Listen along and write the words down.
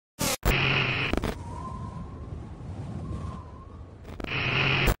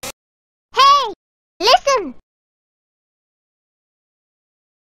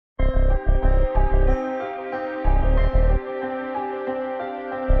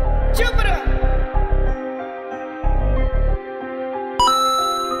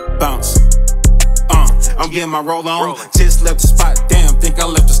I'm getting my roll on. Just left the spot, damn, think I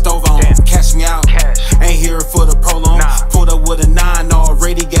left the stove on. Cash me out, ain't here for the prolong. Pulled up with a 9,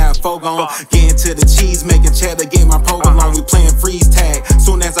 already got folk on. Getting to the cheese, making cheddar, get my provolone. We playing freeze tag,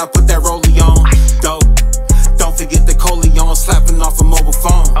 soon as I put that rollie on. Dope, don't forget the Corleone, slapping off a mobile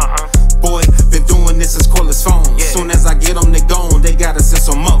phone. Boy, been doing this since cordless phones. Soon as I get them, they gone, they gotta send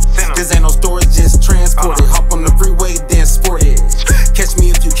some more. Cause ain't no storage, just transport it. Hop on the freeway, then sport it. Catch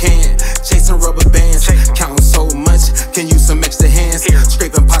me if you can, chasing rubber bands. Counting so much, can use some extra hands.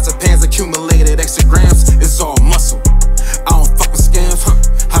 Scraping pots of pans, accumulated extra grams. It's all muscle, I don't fuck with scams.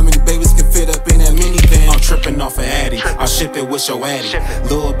 How many babies can fit up in that minivan? I'm tripping off of Addy, I'll ship it with your Addy.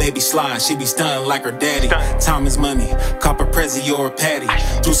 Little baby slide, she be stunning like her daddy. Time is money, cop a Prezi or a Patty.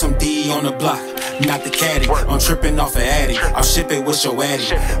 Do some D on the block, not the caddy. I'm tripping off of Addy, I'll ship it with your Addy.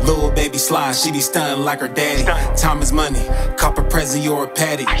 Little baby slide, she be stunning like her daddy. Time is money, cop a Prezi or a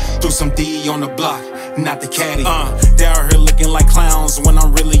Patty. Do some D on the block, not the caddy. They out here looking like clowns when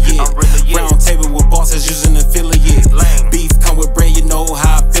I'm really it. Round table with bosses using affiliate. Beef come with bread, you know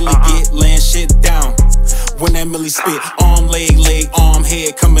how I feel it get. Laying shit down when that Millie spit. Arm, leg, arm,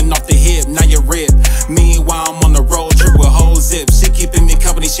 head coming off the hip. Now you're ripped. Meanwhile, I'm on the road trip with whole zip. She keeping me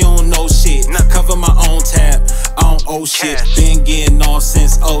company, she don't know shit. Cover my own tab, I don't owe shit. Been getting off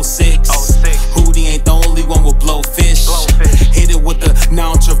since 06. Hootie ain't the only one with blowfish. Hit it with the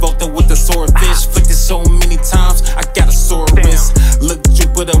now Travolta with the swordfish. Flicked it so many times, I got a sore wrist. Look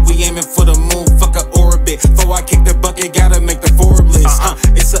Jupyter, we aiming for the moon, fuck a orbit. Before I kick the bucket, gotta make the Forbes list.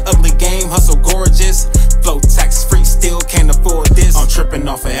 It's an ugly game, hustle gorgeous. Flow tax free, still can't afford this. I'm tripping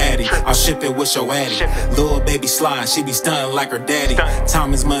off of Addy, I'll ship it with your Addy. Little baby slide, she be stunning like her daddy.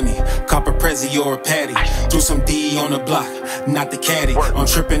 Time is money, cop a Prezi or a Patty. Do some D on the block, not the caddy. I'm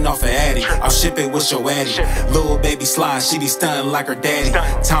tripping off of Addy, I'll ship it with your Addy. Little baby slide, she be stunning like her daddy.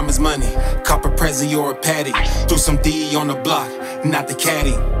 Time is money, cop a Prezi or a Patty. Do some D on the block, not the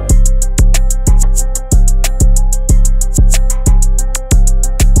caddy.